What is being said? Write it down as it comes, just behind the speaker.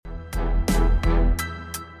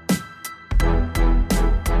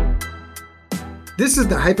This is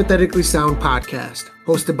the Hypothetically Sound podcast,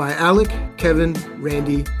 hosted by Alec, Kevin,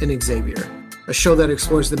 Randy, and Xavier. A show that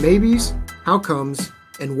explores the maybes, how comes,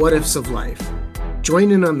 and what ifs of life.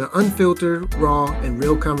 Join in on the unfiltered, raw, and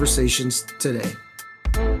real conversations today.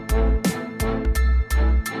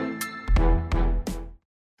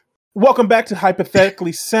 Welcome back to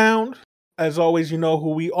Hypothetically Sound. As always, you know who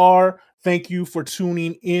we are. Thank you for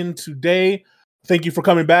tuning in today. Thank you for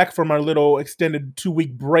coming back from our little extended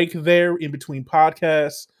 2-week break there in between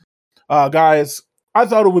podcasts. Guys, I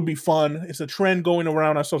thought it would be fun. It's a trend going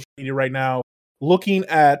around on social media right now, looking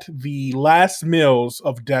at the last meals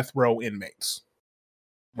of death row inmates.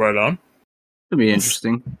 Right on. It'll be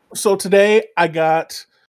interesting. So today I got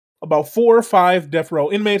about 4 or 5 death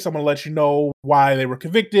row inmates. I'm going to let you know why they were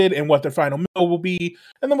convicted and what their final meal will be.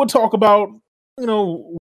 And then we'll talk about,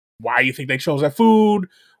 why you think they chose that food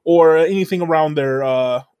or anything around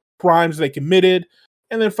their crimes they committed.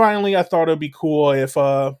 And then finally, I thought it'd be cool if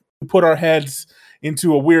we put our heads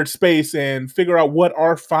into a weird space and figure out what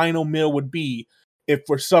our final meal would be if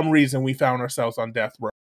for some reason we found ourselves on death row.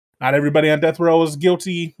 Not everybody on death row is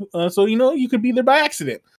guilty, so you could be there by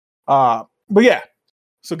accident. But yeah,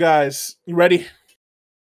 so guys, you ready?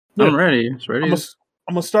 I'm ready. It's ready. I'm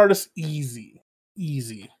gonna start us easy.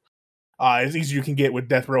 As easy you can get with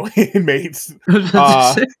death row inmates.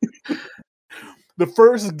 The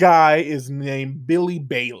first guy is named Billy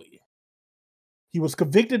Bailey. He was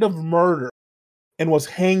convicted of murder and was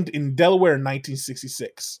hanged in Delaware in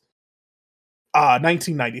 1996,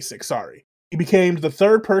 sorry. He became the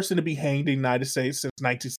third person to be hanged in the United States since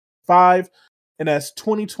 1965, and as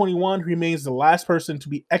 2021, he remains the last person to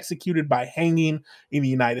be executed by hanging in the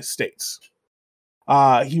United States.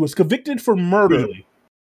 He was convicted for murder.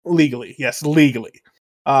 Legally. He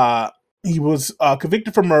was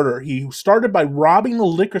convicted for murder. He started by robbing a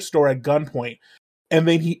liquor store at gunpoint, and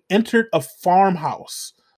then he entered a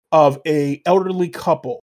farmhouse of a elderly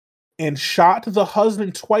couple and shot the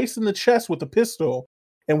husband twice in the chest with a pistol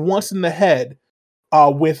and once in the head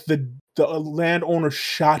with the landowner's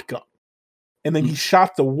shotgun. And then he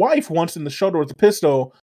shot the wife once in the shoulder with a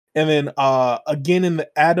pistol, and then again in the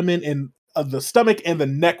abdomen and the stomach and the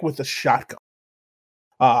neck with a shotgun.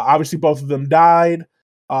 Obviously, both of them died,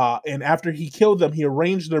 and after he killed them, he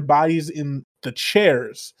arranged their bodies in the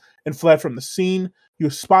chairs and fled from the scene. He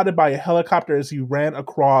was spotted by a helicopter as he ran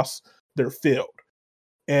across their field.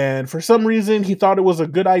 And for some reason, he thought it was a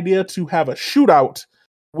good idea to have a shootout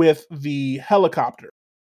with the helicopter.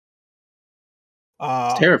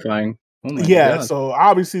 It's terrifying. Oh my God. So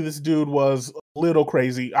obviously this dude was a little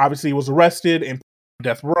crazy. Obviously, he was arrested and put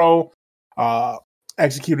on death row,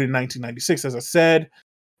 executed in 1996, as I said.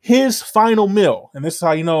 His final meal, and this is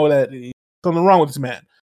how you know that there's something wrong with this man,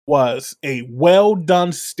 was a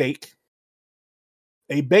well-done steak,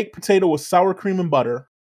 a baked potato with sour cream and butter,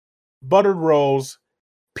 buttered rolls,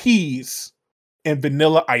 peas, and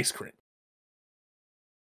vanilla ice cream.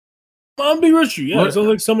 I'll be with you. Yeah, it sounds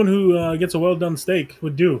like someone who gets a well-done steak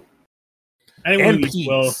would do. Anyone who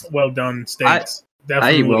eats well-done steaks.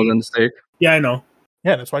 I eat well-done steak. Yeah, I know.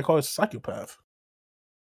 Yeah, that's why I call it psychopath.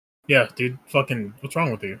 Yeah, dude. Fucking, what's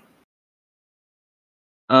wrong with you?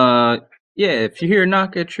 Yeah, if you hear a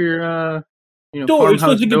knock at your, door, it's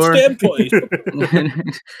supposed to get stabbed twice.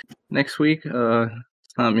 Next week,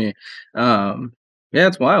 it's not me. Yeah,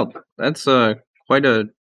 it's wild. That's quite a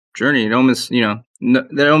journey. It almost,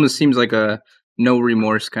 that almost seems like a no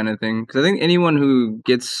remorse kind of thing. Because I think anyone who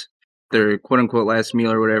gets their quote-unquote last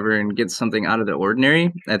meal or whatever and gets something out of the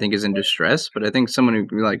ordinary, I think is in distress. But I think someone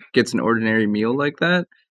who gets an ordinary meal like that,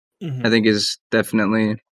 I think is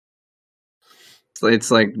definitely,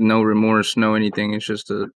 it's like no remorse, no anything. It's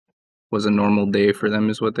just was a normal day for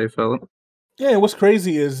them is what they felt. Yeah, what's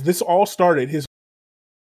crazy is this all started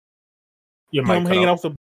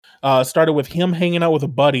started with him hanging out with a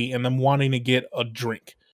buddy and them wanting to get a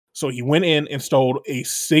drink. So he went in and stole a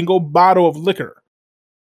single bottle of liquor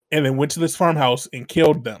and then went to this farmhouse and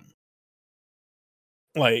killed them.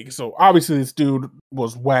 So obviously this dude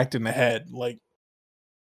was whacked in the head.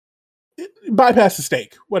 Bypass the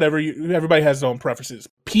steak. Whatever. Everybody has their own preferences.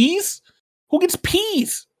 Peas? Who gets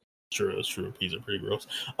peas? That's true. Peas are pretty gross.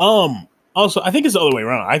 Also, I think it's the other way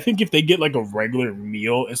around. I think if they get a regular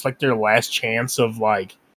meal, it's like their last chance of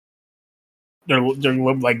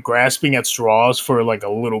they're grasping at straws for a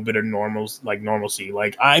little bit of normalcy.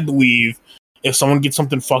 I believe if someone gets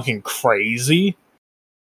something fucking crazy,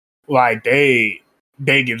 they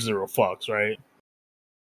give zero fucks, right?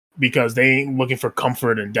 Because they ain't looking for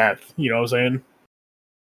comfort in death. You know what I'm saying?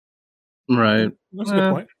 Right. That's a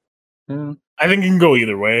good point. Yeah. I think it can go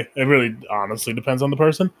either way. It really honestly depends on the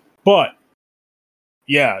person. But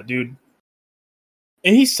yeah, dude,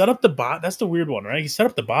 And he set up the bot. That's the weird one, right? He set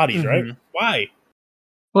up the bodies, right? Mhm. Why?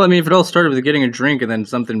 Well, I mean, if it all started with getting a drink and then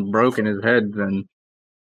something broke in his head, then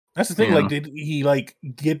That's the thing. Yeah. Like, did he like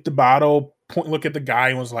get the bottle, look at the guy,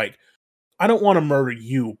 and was like, "I don't want to murder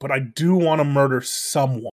you, but I do want to murder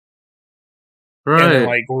someone," and then right.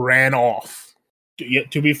 like ran off. Yeah,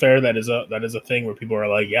 to be fair, that is a thing where people are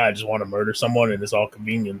like, "Yeah, I just want to murder someone, and it's all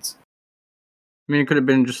convenience." I mean, it could have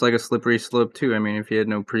been just like a slippery slope too. I mean, if he had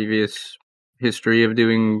no previous history of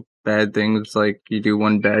doing bad things, like you do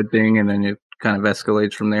one bad thing and then it kind of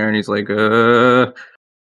escalates from there, and he's like,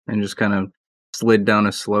 and just kind of slid down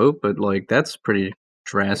a slope. But like, that's pretty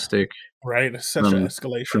drastic Right? It's such an from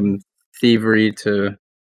escalation. from thievery to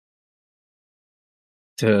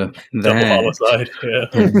Double that. homicide. Yeah.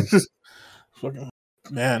 Fucking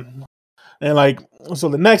man. And like, so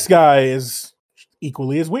the next guy is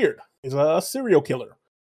equally as weird. He's a serial killer.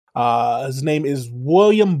 His name is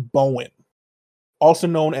William Bowen, also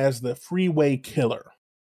known as the Freeway Killer.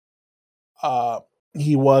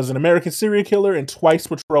 He was an American serial killer and twice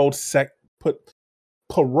paroled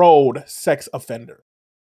sex offender.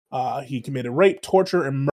 He committed rape, torture,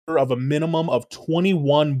 and murder of a minimum of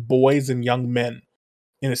 21 boys and young men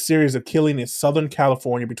in a series of killing in Southern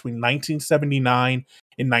California between 1979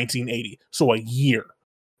 and 1980. So a year.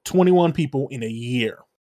 21 people in a year.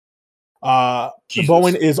 Jesus.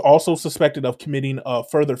 Bowen is also suspected of committing a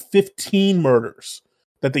further 15 murders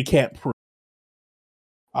that they can't prove.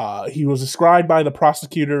 He was described by the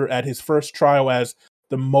prosecutor at his first trial as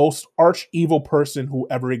the most arch-evil person who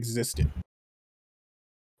ever existed.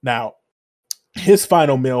 Now, his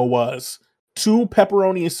final meal was 2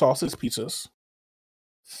 pepperoni and sausage pizzas,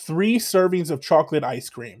 3 servings of chocolate ice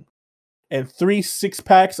cream, and 3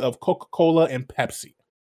 6-packs of Coca-Cola and Pepsi.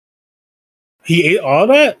 He ate all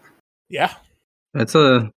that? Yeah.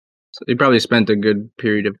 So he probably spent a good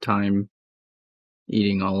period of time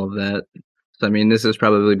eating all of that. So I mean, this is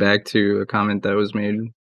probably back to a comment that was made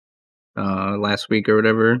last week or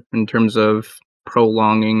whatever, in terms of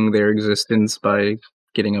prolonging their existence by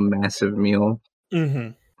getting a massive meal Mm-hmm.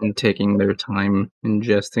 and taking their time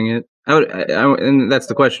ingesting it. And that's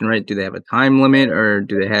the question, right? Do they have a time limit, or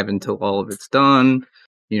do they have until all of it's done?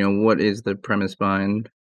 You know, what is the premise behind?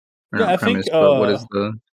 Or Yeah, not premise, but what is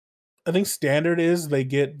the? I think standard is they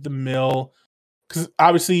get the meal because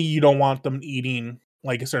obviously you don't want them eating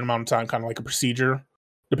like a certain amount of time, kind of like a procedure,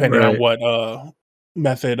 depending on Right. what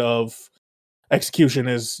method of execution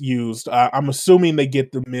is used. I'm assuming they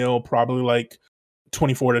get the meal probably like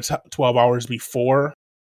 24 to 12 hours before.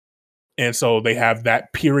 And so they have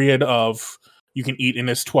that period of you can eat in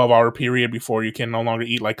this 12-hour period before you can no longer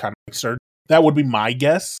eat, like kind of like surgery. That would be my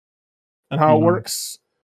guess on how it Mhm. works.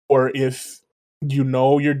 Or if you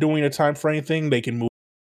know you're doing a time frame thing, they can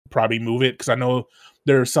probably move it. Because I know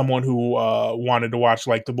there's someone who wanted to watch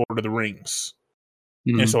like the Lord of the Rings.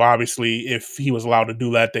 And Mhm. so obviously if he was allowed to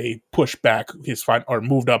do that, they pushed back his or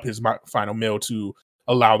moved up his final meal to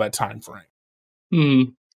allow that time frame. Hmm.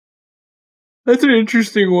 That's an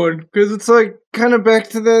interesting one because it's like kind of back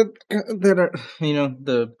to that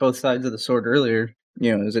the both sides of the sword earlier.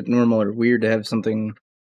 You know, is it normal or weird to have something?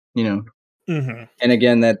 You know, Mm-hmm. and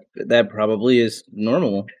again, that probably is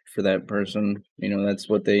normal for that person. You know, that's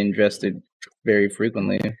what they ingested very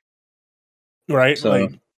frequently. Right? So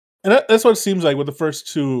Like, and that's what it seems like with the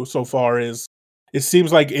first 2 so far is it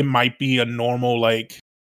seems like it might be a normal like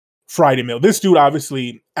Friday meal. This dude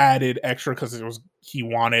obviously added extra because he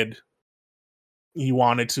wanted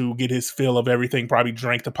to get his fill of everything. Probably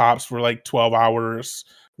drank the pops for like 12 hours,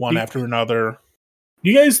 one after another. Do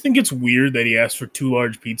you guys think it's weird that he asked for 2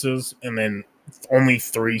 large pizzas and then only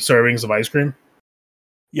 3 servings of ice cream?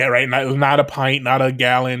 Yeah, right. Not a pint, not a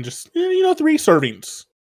gallon, just 3 servings,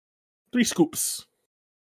 3 scoops.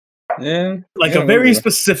 yeah, Like yeah, a very maybe.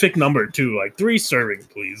 specific number too, like 3 servings,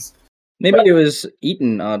 please. Maybe it was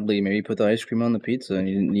eaten oddly. Maybe you put the ice cream on the pizza and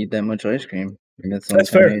you didn't need that much ice cream. Maybe that's the only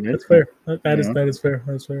That's time fair. you ate That's ice cream, fair. That is you know? that is fair.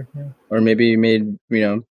 That's fair. Yeah. Or maybe you made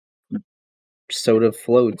soda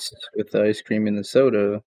floats with the ice cream in the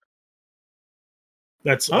soda.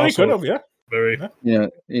 That's Oh, he could also have, yeah. very.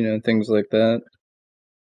 Yeah. Things like that.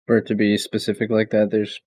 For it to be specific like that,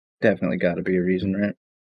 there's definitely got to be a reason, right?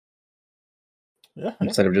 Yeah.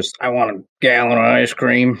 Instead of just, I want a gallon of ice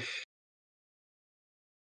cream.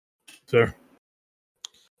 Sure.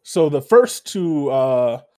 So the first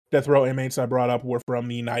 2 death row inmates I brought up were from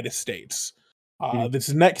the United States. This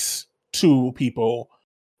next 2 people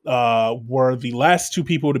were the last 2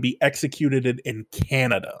 people to be executed in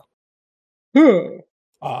Canada.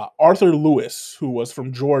 Arthur Lewis, who was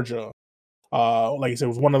from Georgia, like I said,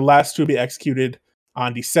 was one of the last 2 to be executed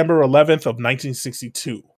on December 11th of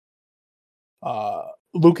 1962.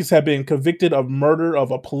 Lucas had been convicted of murder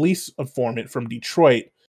of a police informant from Detroit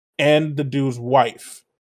and the dude's wife.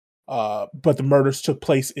 But the murders took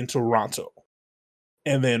place in Toronto.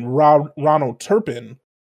 And then Ronald Turpin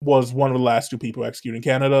was one of the last two people executed in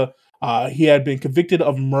Canada. He had been convicted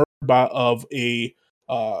of murder of a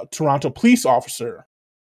Toronto police officer.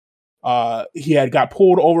 He had got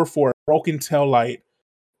pulled over for a broken tail light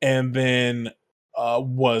and then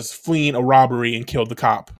was fleeing a robbery and killed the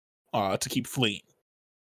cop to keep fleeing.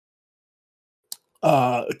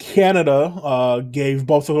 Canada gave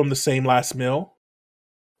both of them the same last meal.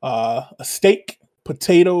 A steak,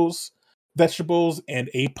 potatoes, vegetables, and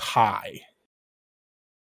a pie.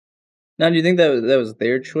 Now, do you think that was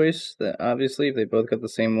their choice? That obviously, if they both got the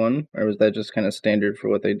same one, or was that just kind of standard for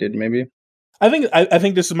what they did? Maybe. I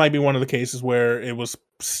think this might be one of the cases where it was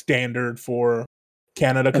standard for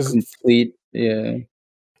Canada because complete. Yeah.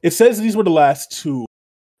 It says these were the last two,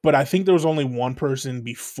 but I think there was only one person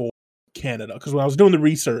before Canada. Because when I was doing the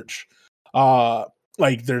research,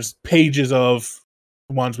 like there's pages of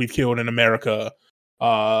ones we've killed in America.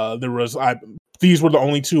 These were the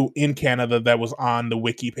only two in Canada that was on the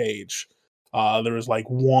wiki page. There was like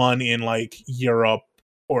one in like Europe,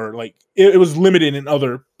 or like it was limited in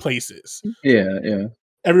other places. Yeah.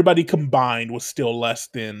 Everybody combined was still less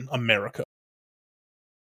than America.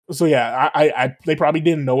 So yeah, I they probably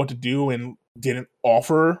didn't know what to do and didn't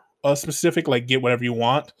offer a specific like get whatever you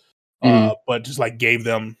want, but just like gave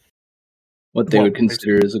them what they would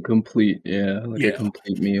consider as a complete, a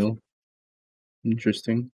complete meal.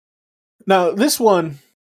 Interesting. Now, this one,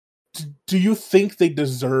 do you think they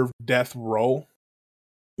deserve death row?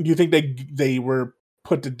 Do you think they were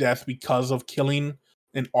put to death because of killing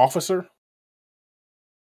an officer?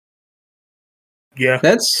 Yeah.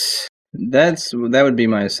 That would be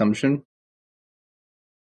my assumption.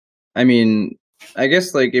 I mean, I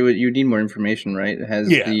guess like you need more information, right? Has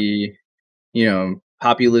the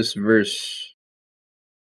populace versus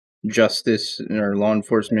justice or law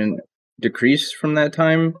enforcement decreased from that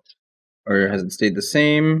time, or has it stayed the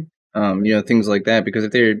same? Things like that. Because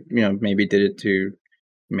if they maybe did it to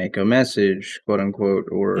make a message, quote unquote,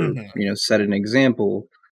 or set an example,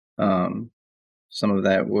 some of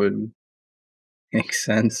that would make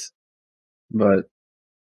sense. But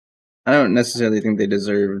I don't necessarily think they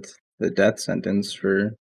deserved the death sentence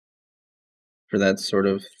for that sort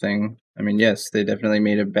of thing. I mean, yes, they definitely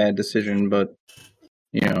made a bad decision, but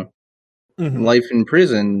life in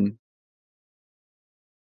prison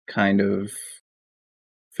kind of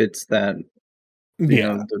fits that.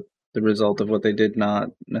 The result of what they did, not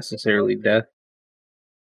necessarily death.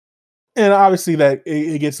 And obviously that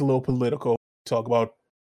it gets a little political. Talk about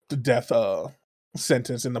the death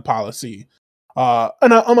sentence and the policy.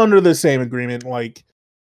 And I'm under the same agreement. Like,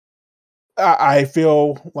 I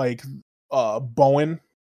feel like Bowen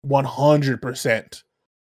 100%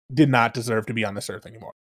 did not deserve to be on this earth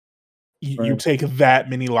anymore. You take that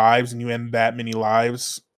many lives and you end that many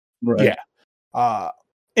lives. Right. Yeah.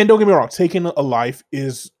 And don't get me wrong, taking a life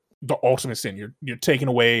is the ultimate sin. You're taking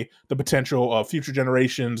away the potential of future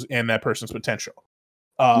generations and that person's potential.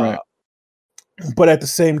 But at the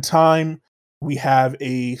same time, we have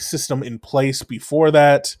a system in place before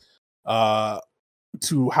that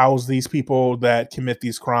to house these people that commit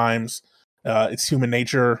these crimes. It's human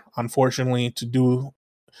nature, unfortunately, to do.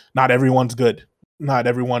 Not everyone's good. Not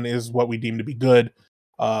everyone is what we deem to be good.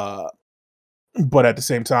 But at the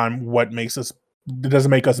same time, it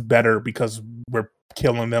doesn't make us better because we're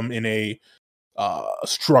killing them in a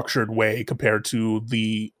structured way compared to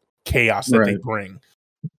the chaos that they bring.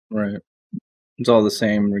 Right. It's all the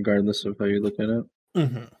same regardless of how you look at it.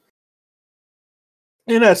 Mm-hmm.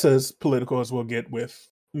 And that's as political as we'll get with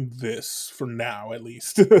this for now, at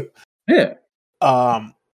least. Yeah.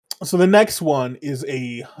 So the next one is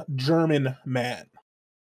a German man,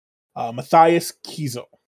 Matthias Kiesel.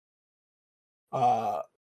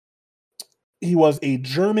 He was a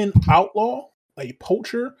German outlaw, a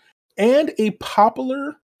poacher, and a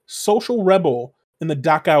popular social rebel in the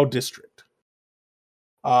Dachau district.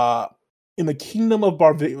 In the Kingdom of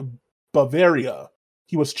Bavaria,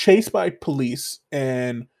 he was chased by police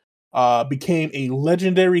and became a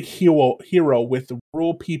legendary hero with the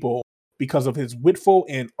rural people because of his witful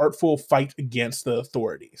and artful fight against the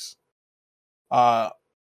authorities.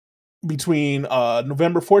 Between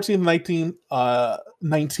November 14th and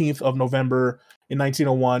 19th of November in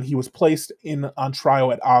 1901, he was placed on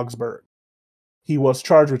trial at Augsburg. He was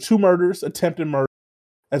charged with 2 murders, attempted murder,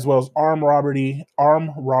 as well as armed robbery,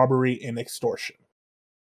 and extortion.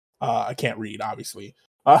 I can't read, obviously.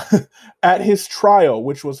 At his trial,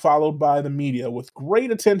 which was followed by the media with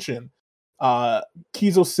great attention,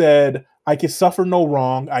 Kiesel said, I can suffer no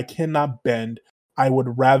wrong. I cannot bend. I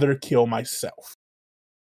would rather kill myself.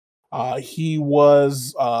 He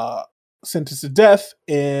was sentenced to death,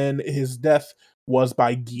 and his death was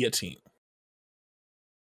by guillotine.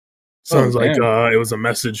 Sounds like it was a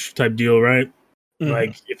message type deal, right?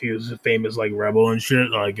 Like if he was a famous like rebel and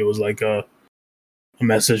shit, like it was like a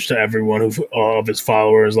message to everyone of his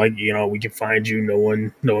followers, like, you know, we can find you, no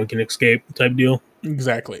one can escape type deal.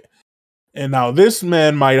 Exactly. And now this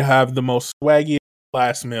man might have the most swaggy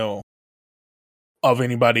last meal of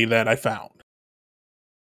anybody that I found.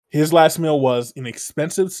 His last meal was an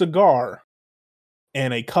expensive cigar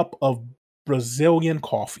and a cup of Brazilian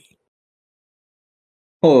coffee.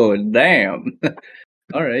 Oh, damn.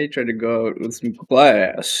 All right, try to go out with some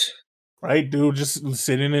class. Right, dude, just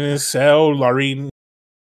sitting in his cell, reading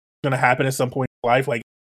going to happen at some point in life. Like,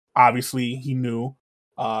 obviously, he knew.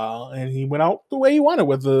 And he went out the way he wanted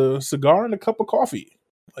with a cigar and a cup of coffee.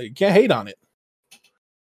 Like, can't hate on it.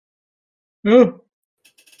 Oh.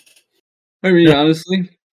 I mean, honestly,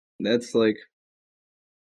 that's like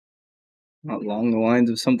not along the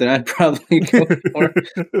lines of something I'd probably go for.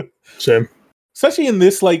 Same. Especially in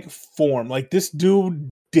this like form. Like, this dude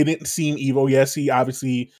didn't seem evil. Yes, he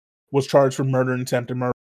obviously was charged for murder and attempted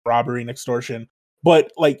murder, robbery, and extortion.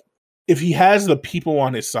 But like, if he has the people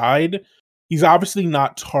on his side, he's obviously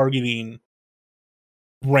not targeting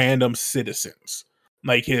random citizens.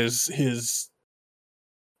 Like, his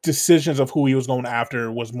decisions of who he was going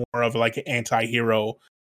after was more of like an anti-hero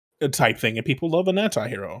type thing, and people love an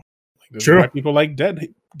anti-hero. Like, sure. Why people like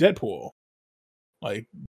Deadpool. Like,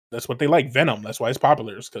 that's what they like. Venom. That's why it's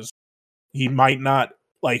popular, because he might not,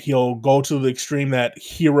 like, he'll go to the extreme that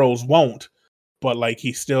heroes won't, but like,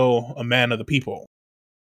 he's still a man of the people.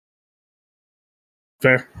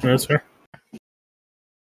 Fair. That's fair.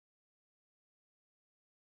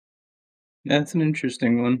 That's an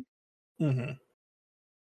interesting one. Mm-hmm.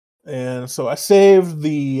 And so I saved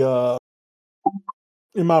the,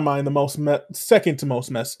 in my mind, the most second to most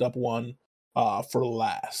messed up one for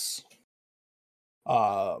last.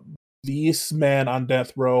 This man on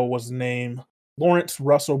death row was named Lawrence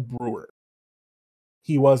Russell Brewer.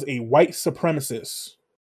 He was a white supremacist.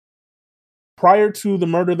 Prior to the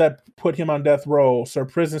murder that put him on death row,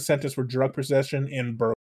 served prison sentence for drug possession in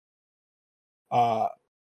Berkeley.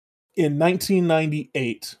 In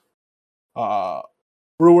 1998,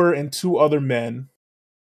 Brewer and two other men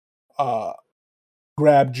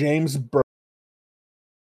grabbed James Burke,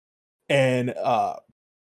 and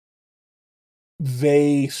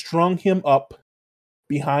they strung him up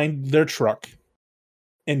behind their truck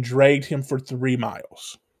and dragged him for 3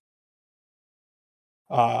 miles.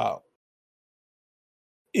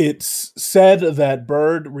 It's said that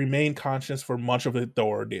Bird remained conscious for much of the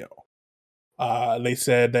ordeal. They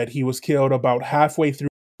said that he was killed about halfway through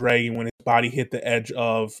dragging when his body hit the edge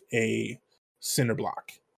of a cinder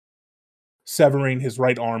block, severing his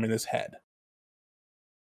right arm and his head.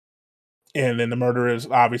 And then the murderers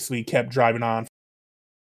obviously kept driving on,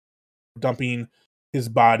 dumping his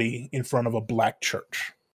body in front of a black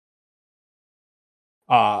church.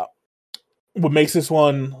 What makes this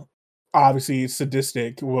one obviously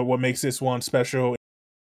sadistic, what makes this one special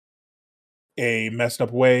a messed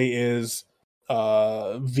up way, is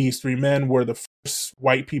these 3 men were the first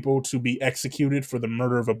white people to be executed for the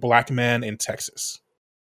murder of a black man in Texas.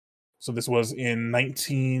 So this was in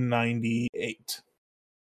 1998.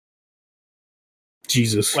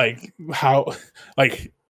 Jesus. Like, how,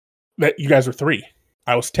 like, that you guys were 3.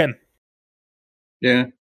 I was 10. Yeah.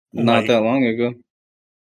 Not Like, that long ago.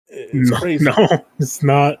 It's crazy. No, it's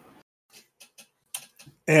not.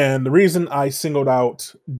 And the reason I singled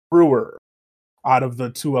out Brewer out of the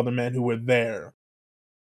 2 other men who were there,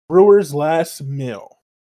 Brewer's last meal: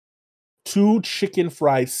 2 chicken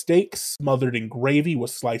fried steaks smothered in gravy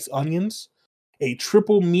with sliced onions, a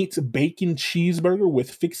triple meat bacon cheeseburger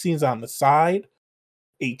with fixings on the side,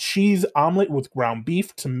 a cheese omelet with ground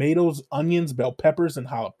beef, tomatoes, onions, bell peppers, and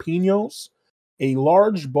jalapenos, a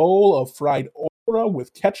large bowl of fried okra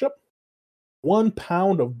with ketchup, 1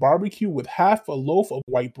 pound of barbecue with half a loaf of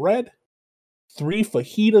white bread, 3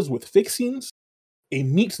 fajitas with fixings, a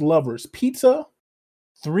meat lover's pizza,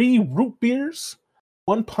 3 root beers,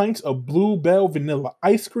 1 pint of Blue Bell vanilla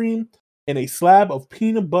ice cream, and a slab of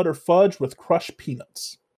peanut butter fudge with crushed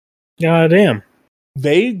peanuts. God damn.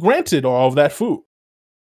 They granted all of that food.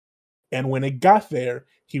 And when it got there,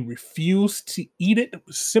 he refused to eat it,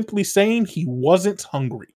 simply saying he wasn't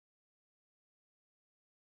hungry.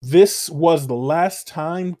 This was the last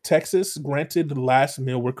time Texas granted the last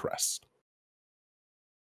meal request.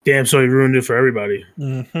 Damn, so he ruined it for everybody.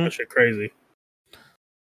 Mm-hmm. That shit crazy.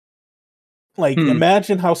 Like,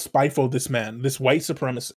 imagine how spiteful this man, this white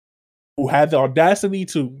supremacist, who had the audacity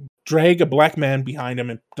to drag a black man behind him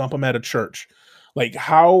and dump him at a church. Like,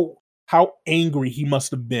 how angry he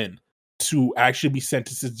must have been to actually be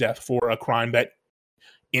sentenced to death for a crime that,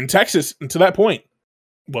 in Texas, and to that point,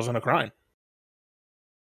 wasn't a crime.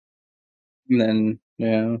 And then,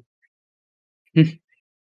 yeah.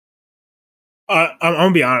 I'm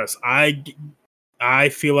gonna be honest. I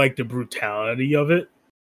feel like the brutality of it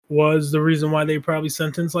was the reason why they probably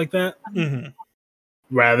sentenced like that,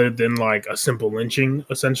 rather than like a simple lynching,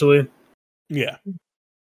 essentially. Yeah,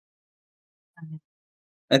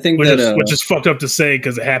 I think which is fucked up to say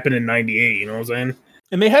because it happened in '98. You know what I'm saying?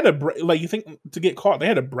 And they had to you think to get caught, they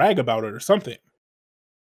had to brag about it or something.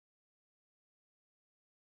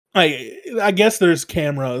 I guess there's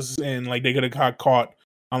cameras, and like they could have got caught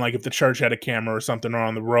on like if the church had a camera or something or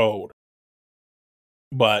on the road.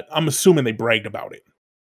 But I'm assuming they bragged about it.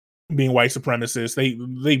 Being white supremacists,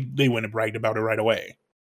 they went and bragged about it right away.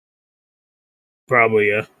 Probably,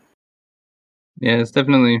 yeah. Yeah, it's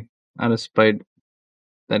definitely out of spite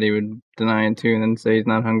that he would deny it too, and then say he's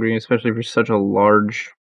not hungry, especially for such a large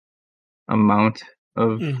amount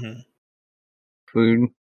of food.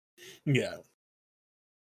 Yeah.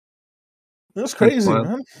 That's crazy,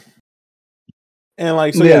 man. And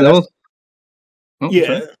like, so yeah,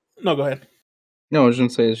 sorry. No, go ahead. No, I was gonna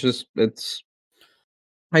say it's.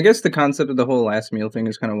 I guess the concept of the whole last meal thing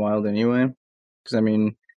is kind of wild anyway, because I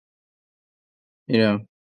mean, Yeah.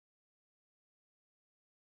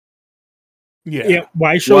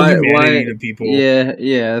 Why show humanity to people?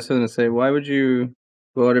 Yeah. I was gonna say, why would you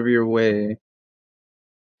go out of your way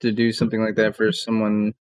to do something like that for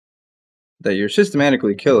someone that you're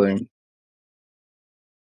systematically killing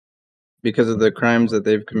because of the crimes that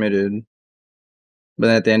they've committed? But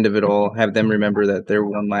at the end of it all, have them remember that their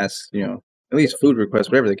one last, at least food request,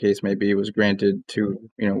 whatever the case may be, was granted to,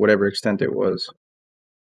 whatever extent it was.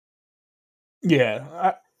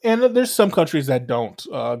 Yeah, and there's some countries that don't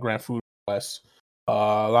grant food requests. A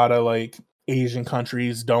lot of like Asian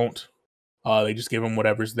countries don't. They just give them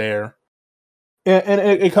whatever's there, and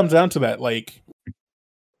it comes down to that. Like,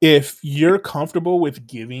 if you're comfortable with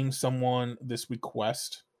giving someone this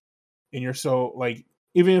request, and you're so like,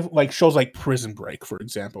 even if like shows like Prison Break, for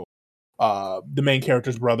example, the main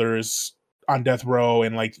character's brother is on death row,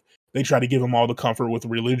 and like they try to give him all the comfort with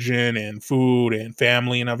religion and food and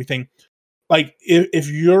family and everything. Like, if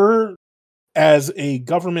you're, as a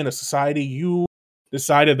government, a society, you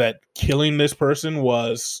decided that killing this person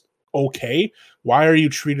was okay, why are you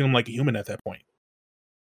treating them like a human at that point?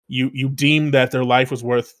 You deemed that their life was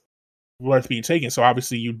worth being taken, so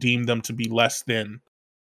obviously you deemed them to be less than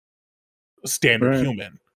a standard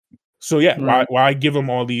human. So yeah, why give them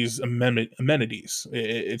all these amenities?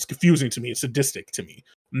 It's confusing to me. It's sadistic to me,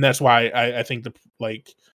 and that's why I think a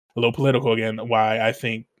little political again. Why I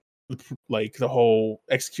think like the whole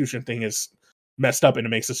execution thing is messed up, and it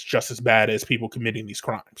makes us just as bad as people committing these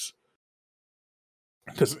crimes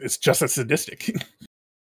because it's just as sadistic.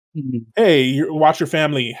 Hey, watch your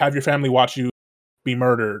family. Have your family watch you be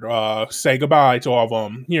murdered. Say goodbye to all of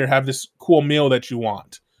them. Here, have this cool meal that you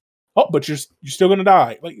want. Oh, but you're still gonna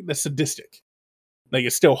die. Like, that's sadistic. Like,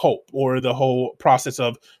 it's still hope. Or the whole process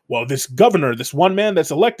of, well, this governor, this one man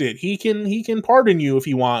that's elected, he can pardon you if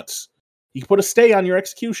he wants. He can put a stay on your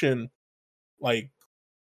execution. Like,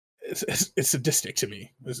 it's sadistic to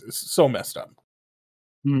me. It's so messed up.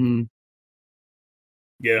 Yeah.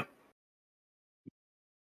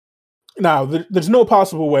 Now, there's no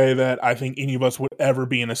possible way that I think any of us would ever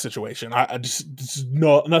be in a situation. I just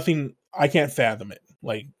nothing. I can't fathom it.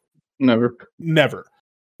 Like, never.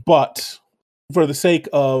 But for the sake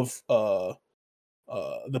of the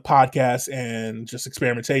podcast and just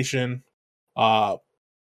experimentation, do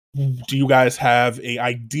you guys have a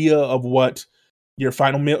idea of what your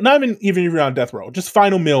final meal? Not even if you're on death row, just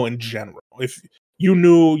final meal in general. If you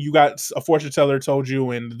knew you got a fortune teller told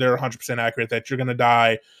you, and they're 100% accurate, that you're gonna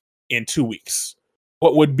die in 2 weeks,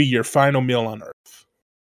 what would be your final meal on Earth?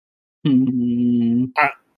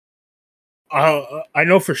 I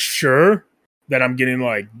know for sure that I'm getting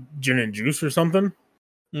like gin and juice or something.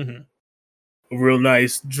 A real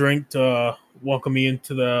nice drink to welcome me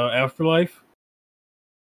into the afterlife.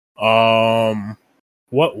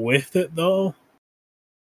 What with it though?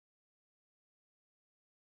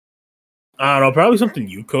 I don't know, probably something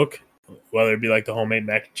you cook, whether it be like the homemade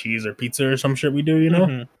mac and cheese or pizza or some shit we do, you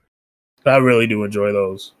know? I really do enjoy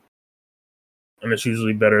those. And it's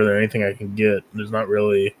usually better than anything I can get. There's not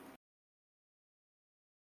really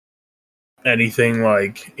anything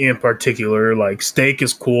like in particular. Like, steak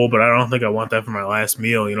is cool, but I don't think I want that for my last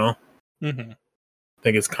meal, you know? I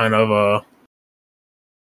think it's kind of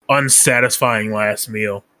unsatisfying last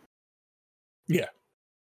meal. Yeah.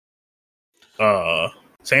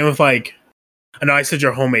 Same with like, I know I said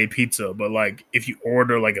your homemade pizza, but like if you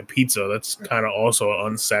order like a pizza, that's kind of also an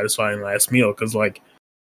unsatisfying last meal because like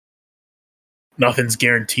nothing's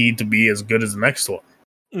guaranteed to be as good as the next one.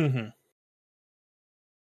 Mm-hmm.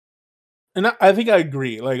 And I think I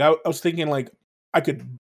agree. Like I was thinking, like I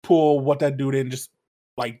could pull what that dude in, just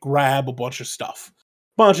like grab a bunch of stuff,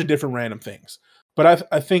 bunch of different random things. But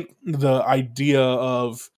I think the idea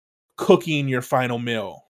of cooking your final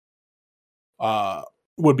meal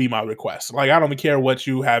would be my request. Like I don't even care what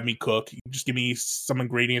you have me cook. You just give me some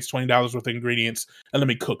ingredients, $20 worth of ingredients, and let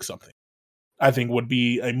me cook something. I think would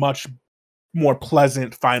be a much more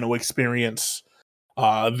pleasant final experience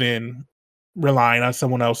than relying on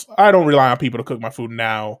someone else. I don't rely on people to cook my food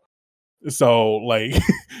now. So like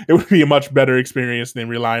it would be a much better experience than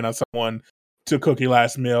relying on someone to cook your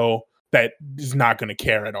last meal that is not going to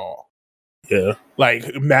care at all. Yeah. Like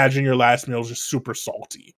imagine your last meal is just super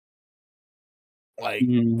salty. Like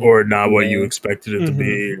or not what you expected it to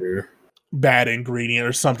be, or bad ingredient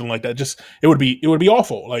or something like that. Just it would be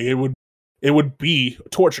awful. Like it would be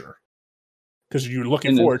torture because you're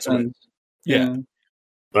looking forward to it. Yeah.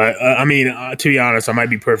 But I mean, to be honest, I might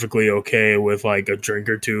be perfectly okay with like a drink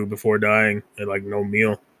or two before dying and like no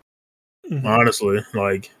meal. Mm-hmm. Honestly,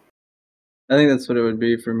 like I think that's what it would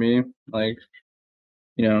be for me. Like,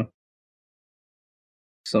 you know,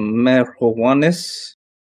 some marijuanas,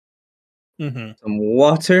 some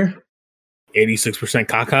water, 86%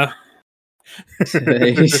 caca,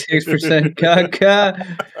 86%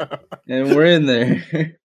 caca, and we're in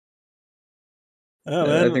there.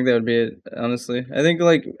 I think that would be it. Honestly, I think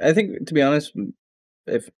to be honest,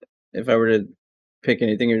 if I were to pick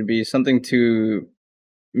anything, it would be something to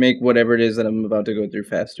make whatever it is that I'm about to go through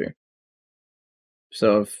faster.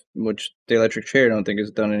 So, which the electric chair I don't think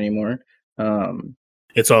is done anymore.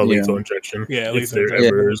 It's all lethal injection. Yeah, if there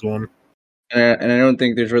ever is one. And I don't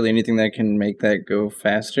think there's really anything that can make that go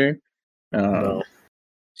faster. No.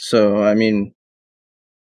 So, I mean,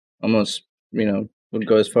 almost, would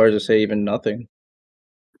go as far as to say even nothing.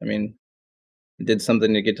 I mean, did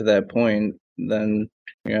something to get to that point, then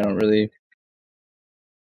I don't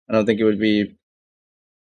think it would be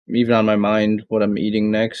even on my mind what I'm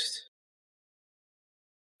eating next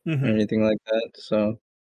or anything like that. So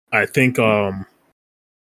I think what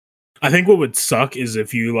would suck is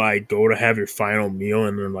if you like go to have your final meal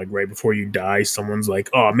and then like right before you die, someone's like,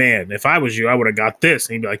 "Oh man, if I was you, I would have got this,"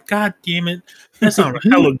 and you'd be like, "God damn it, that sounded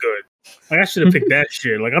hella good. Like I should have picked that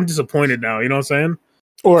shit. Like I'm disappointed now." You know what I'm saying?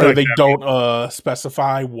 Or like they don't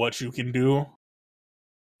specify what you can do.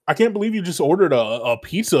 I can't believe you just ordered a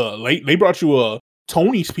pizza. They brought you a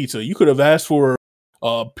Tony's pizza. You could have asked for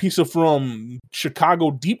a pizza from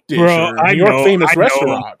Chicago Deep Dish or New York famous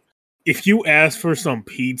restaurant. If you ask for some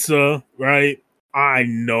pizza, right?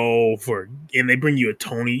 And they bring you a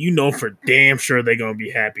Tony, you know for damn sure they're gonna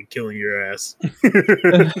be happy killing your ass.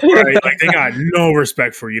 Right? Like they got no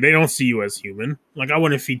respect for you. They don't see you as human. Like I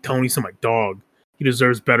wouldn't feed Tony to my dog. He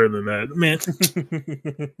deserves better than that, man.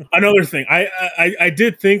 Another thing, I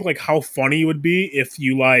did think like how funny it would be if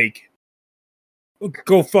you like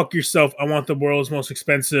go fuck yourself. I want the world's most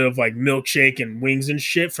expensive like milkshake and wings and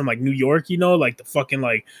shit from like New York, like the fucking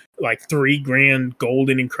like $3,000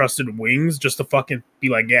 golden encrusted wings just to fucking be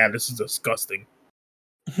like, yeah, this is disgusting.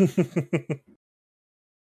 You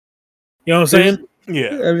know what I'm saying?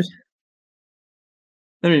 Yeah.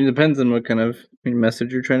 I mean, it depends on what kind of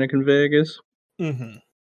message you're trying to convey, I guess.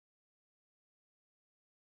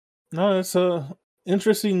 No, it's a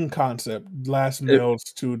interesting concept. Last meals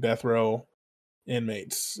to death row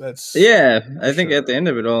inmates. That's I think at the end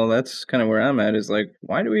of it all, that's kind of where I'm at. Is like,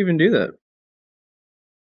 why do we even do that?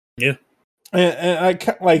 Yeah, and I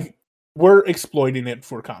like we're exploiting it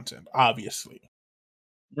for content, obviously.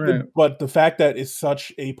 Right. But the fact that it's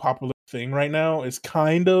such a popular thing right now is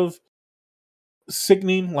kind of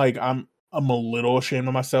sickening. Like I'm a little ashamed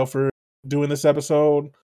of myself for doing this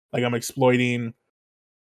episode. Like I'm exploiting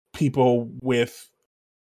people with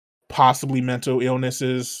possibly mental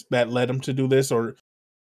illnesses that led them to do this, or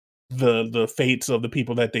the fates of the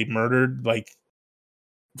people that they murdered, like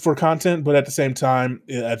for content. But at the same time,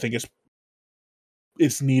 I think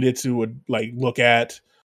it's needed to like look at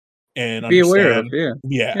and be understand. Aware of.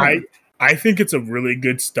 Yeah. I think it's a really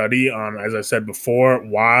good study on, as I said before,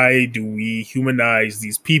 why do we humanize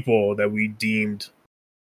these people that we deemed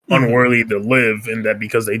unworthy to live, and that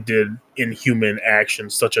because they did inhuman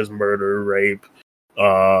actions such as murder, rape,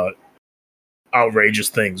 outrageous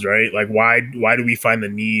things, right? Like why do we find the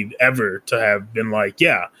need ever to have been like,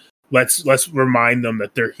 yeah, let's remind them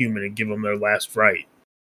that they're human and give them their last right?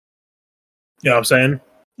 You know what I'm saying?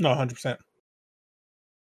 No, 100%.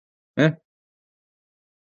 Yeah.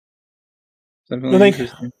 Definitely Well,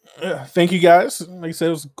 interesting. thank you guys. Like I said,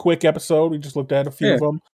 it was a quick episode. We just looked at a few Yeah. of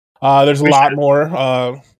them. There's a lot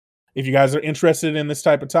more. If you guys are interested in this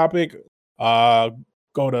type of topic, go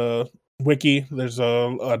to Wiki. There's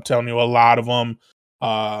I'm telling you a lot of them.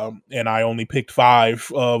 And I only picked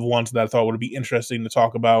 5 of ones that I thought would be interesting to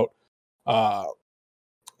talk about. Yeah,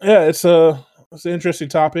 it's an interesting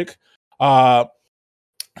topic.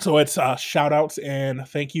 So it's shout outs and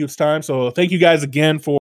thank you. It's time. So thank you guys again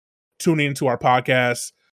for tuning into our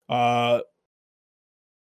podcast.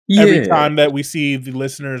 Every time that we see the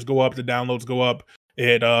listeners go up, the downloads go up,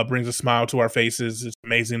 it brings a smile to our faces. It's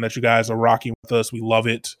amazing that you guys are rocking with us. We love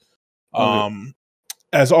it.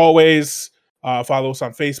 As always, follow us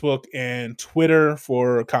on Facebook and Twitter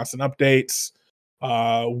for constant updates.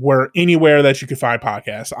 We're anywhere that you can find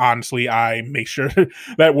podcasts. Honestly, I make sure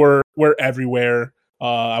that we're everywhere.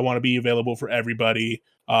 I want to be available for everybody.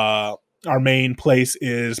 Our main place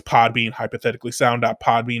is Podbean,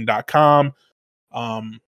 hypotheticallysound.podbean.com.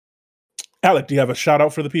 Alec, do you have a shout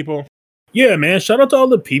out for the people? Yeah, man. Shout out to all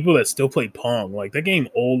the people that still play Pong. Like, that game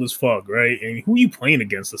old as fuck, right? And who are you playing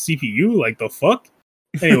against? The CPU? Like, the fuck?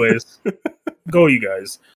 Anyways, go you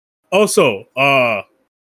guys. Also,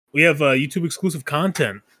 we have YouTube exclusive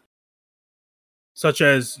content, such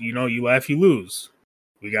as, you laugh, you lose.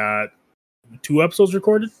 We got 2 episodes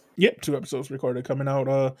recorded. Yep, 2 episodes recorded coming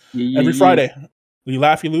out every Friday. We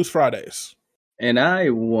laugh, you lose Fridays. And I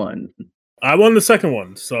won. I won the second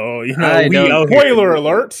one, so Spoiler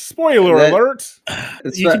alert! Spoiler alert!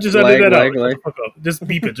 You can just edit that out. Just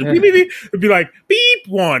beep it. Just beep, beep, beep. It'd be like beep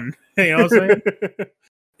 1. You know what I'm saying?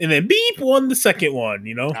 And then beep 1 the second one.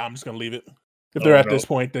 I'm just gonna leave it. If they're at this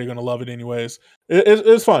point, they're gonna love it anyways. It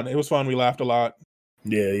was fun. It was fun. We laughed a lot.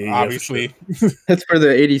 Yeah, obviously. Sure. That's where the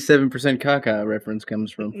 87% caca reference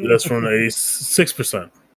comes from. That's from 86%.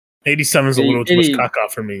 87 is a little too much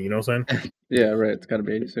caca for me. You know what I'm saying? Yeah, right. It's got to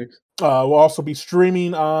be 86. We'll also be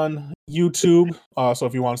streaming on YouTube. So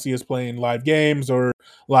if you want to see us playing live games or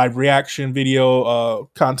live reaction video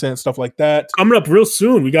content, stuff like that. Coming up real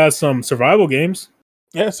soon. We got some survival games.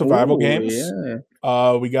 Yeah, survival games. Yeah.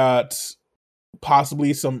 We got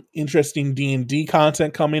possibly some interesting D&D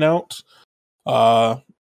content coming out.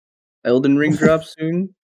 Elden Ring drops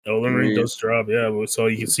soon. Elden Ring does drop, yeah. So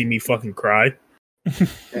you can see me fucking cry.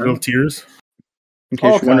 Real tears. In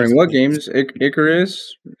case you're wondering what games,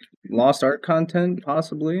 Icarus, Lost Ark content,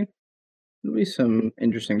 possibly. There'll be some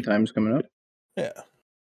interesting times coming up. Yeah.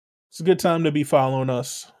 It's a good time to be following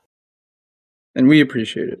us. And we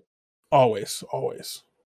appreciate it. Always, always.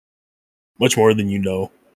 Much more than you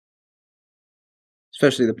know.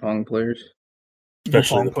 Especially the Pong players.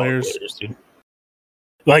 Especially the Pong players, dude.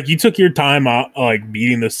 Like, you took your time out, like,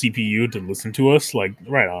 beating the CPU to listen to us. Like,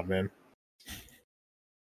 right on, man.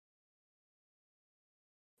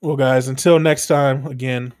 Well, guys, until next time,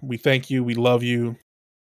 again, we thank you. We love you.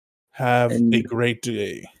 Have a great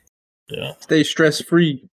day. Yeah. Stay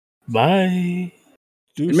stress-free. Bye.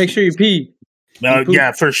 And make sure you pee.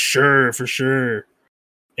 Yeah, for sure.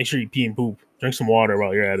 Make sure you pee and poop. Drink some water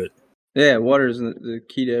while you're at it. Yeah, water is the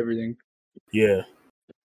key to everything. Yeah.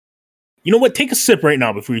 You know what? Take a sip right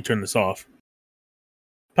now before you turn this off.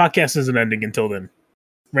 Podcast isn't ending until then.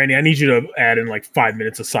 Randy, I need you to add in like 5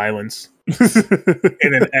 minutes of silence.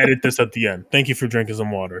 And then edit this at the end. Thank you for drinking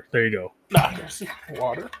some water. There you go.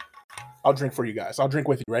 Water. I'll drink for you guys. I'll drink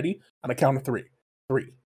with you. Ready? On a count of 3.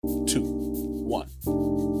 3, 2, 1.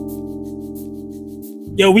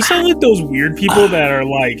 Yo, we sound like those weird people that are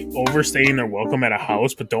like overstaying their welcome at a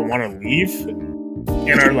house but don't want to leave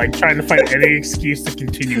and are like trying to find any excuse to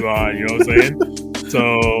continue on. You know what I'm saying?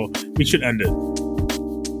 So we should end it.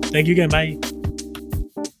 Thank you again. Bye.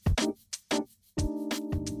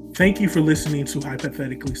 Thank you for listening to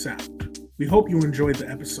Hypothetically Sound. We hope you enjoyed the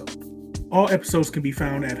episode. All episodes can be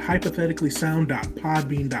found at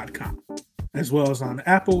hypotheticallysound.podbean.com, as well as on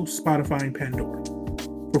Apple, Spotify, and Pandora.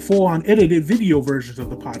 For full unedited video versions of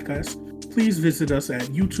the podcast, please visit us at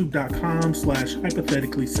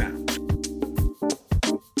youtube.com/hypotheticallysound.